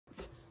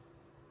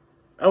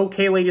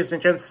Okay, ladies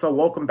and gents, so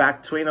welcome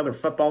back to another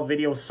football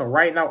video. So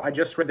right now, I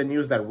just read the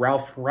news that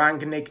Ralf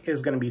Rangnick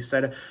is going to be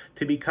said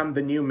to become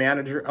the new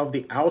manager of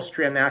the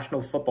Austria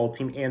national football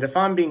team. And if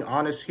I'm being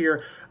honest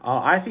here,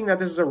 I think that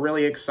this is a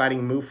really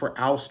exciting move for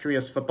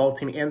Austria's football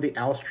team and the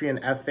Austrian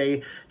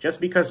FA,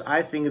 just because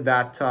I think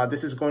that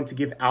this is going to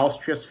give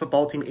Austria's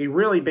football team a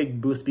really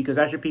big boost, because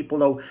as you people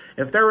know,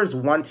 if there is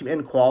one team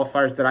in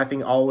qualifiers that I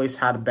think always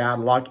had bad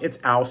luck, it's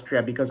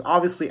Austria, because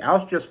obviously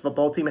Austria's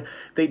football team,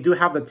 they do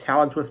have the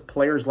talent with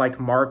players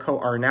like Marko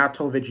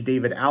Arnautovic,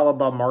 David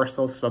Alaba,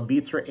 Marcel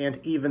Sabitzer, and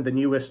even the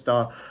newest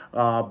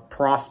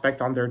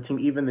prospect on their team,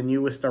 even the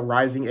newest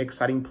rising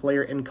exciting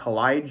player in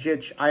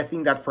Kalajic. I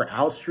think that for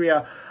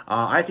Austria,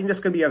 I think this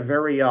could be a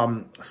very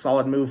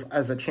solid move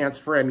as a chance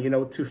for him,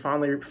 to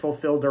finally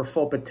fulfill their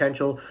full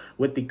potential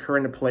with the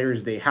current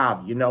players they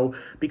have,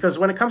 because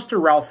when it comes to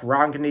Ralf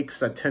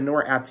Rangnick's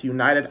tenure at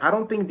United, I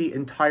don't think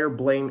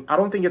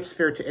it's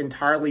fair to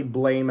entirely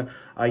blame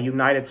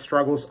United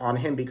struggles on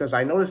him, because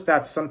I noticed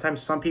that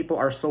sometimes some people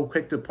are so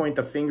quick to point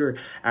the finger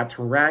at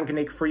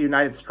Rangnick for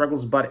United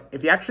struggles, but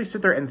if you actually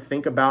sit there and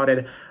think about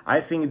it,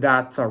 I think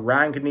that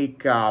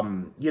Rangnick,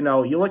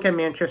 you look at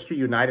Manchester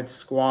United's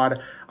squad,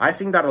 I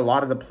think that a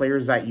lot of the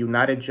players at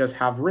United just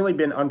have really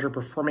been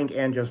underperforming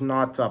and just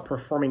not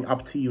performing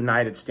up to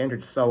United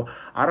standards. So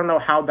I don't know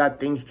how that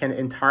thing can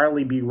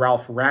entirely be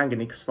Ralf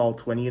Rangnick's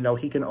fault when,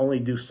 he can only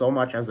do so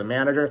much as a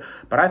manager.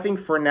 But I think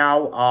for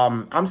now,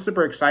 I'm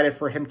super excited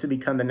for him to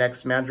become the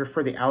next manager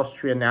for the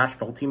Austrian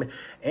national team.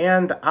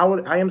 And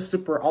I am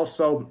super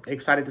also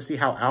excited to see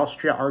how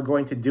Austria are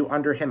going to do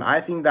under him. I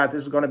think that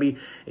this is going to be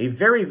a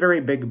very, very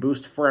big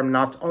boost for him,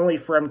 not only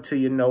for him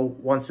to,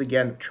 once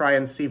again, try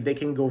and see if they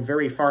can go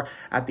very far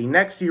at the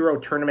next Euro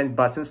tournament,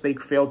 but since they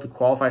failed to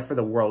qualify for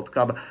the World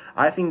Cup,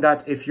 I think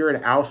that if you're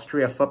an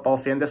Austria football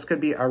fan, this could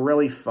be a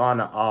really fun,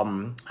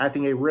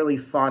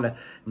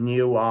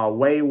 new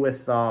way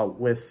with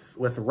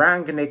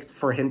Rangnick,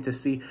 for him to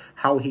see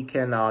how he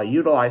can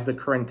utilize the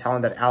current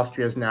talent that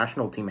Austria's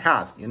national team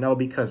has,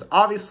 because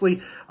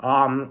obviously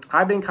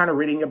I've been kind of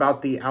reading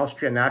about the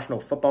Austrian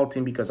national football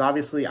team, because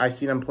obviously I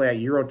see them play at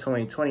Euro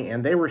 2020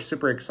 and they were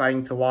super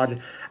exciting to watch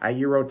at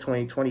Euro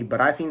 2020,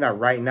 but I think that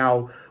right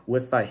now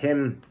with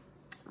him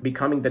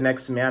becoming the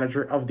next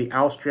manager of the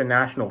Austrian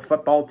national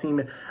football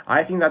team,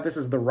 I think that this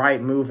is the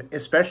right move,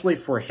 especially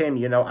for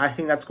him. I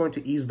think that's going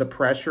to ease the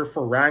pressure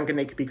for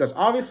Rangnick, because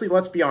obviously,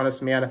 let's be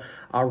honest, man,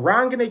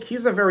 Rangnick,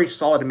 he's a very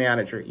solid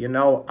manager.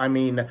 I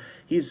mean,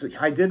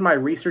 I did my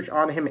research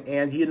on him,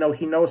 and he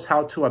knows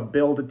how to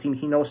build a team.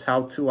 He knows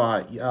how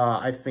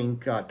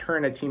to,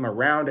 turn a team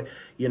around,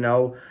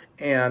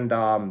 and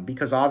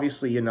because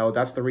obviously,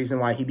 that's the reason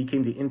why he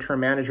became the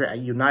interim manager at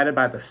United.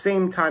 But at the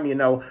same time,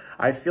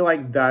 I feel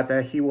like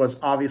that he was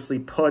obviously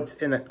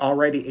put in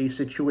already a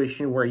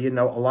situation where,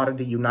 a lot of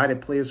the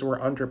United players were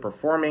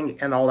underperforming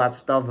and all that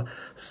stuff.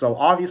 So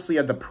obviously,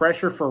 the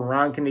pressure for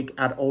Rangnick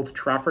at Old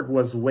Trafford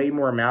was way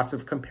more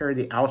massive compared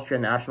to the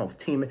Austrian national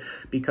team,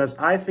 because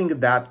I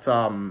think that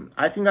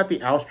the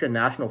Austrian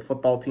national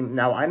football team,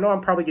 now I know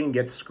I'm probably going to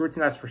get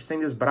scrutinized for saying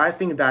this, but I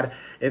think that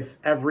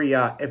if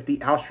the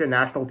Austrian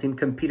national team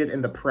competed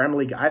in the Premier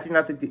League, I think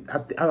that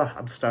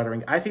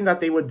I think that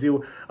they would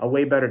do a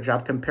way better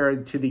job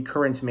compared to the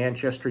current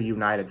Manchester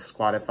United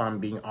squad, if I'm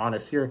being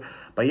honest here.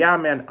 But yeah,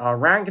 man,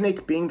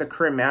 Rangnick being the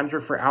current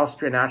manager for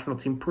Austria national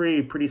team,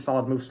 pretty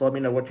solid move. So let me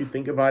know what you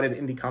think about it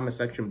in the comment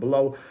section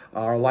below.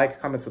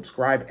 Like, comment,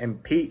 subscribe,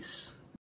 and peace.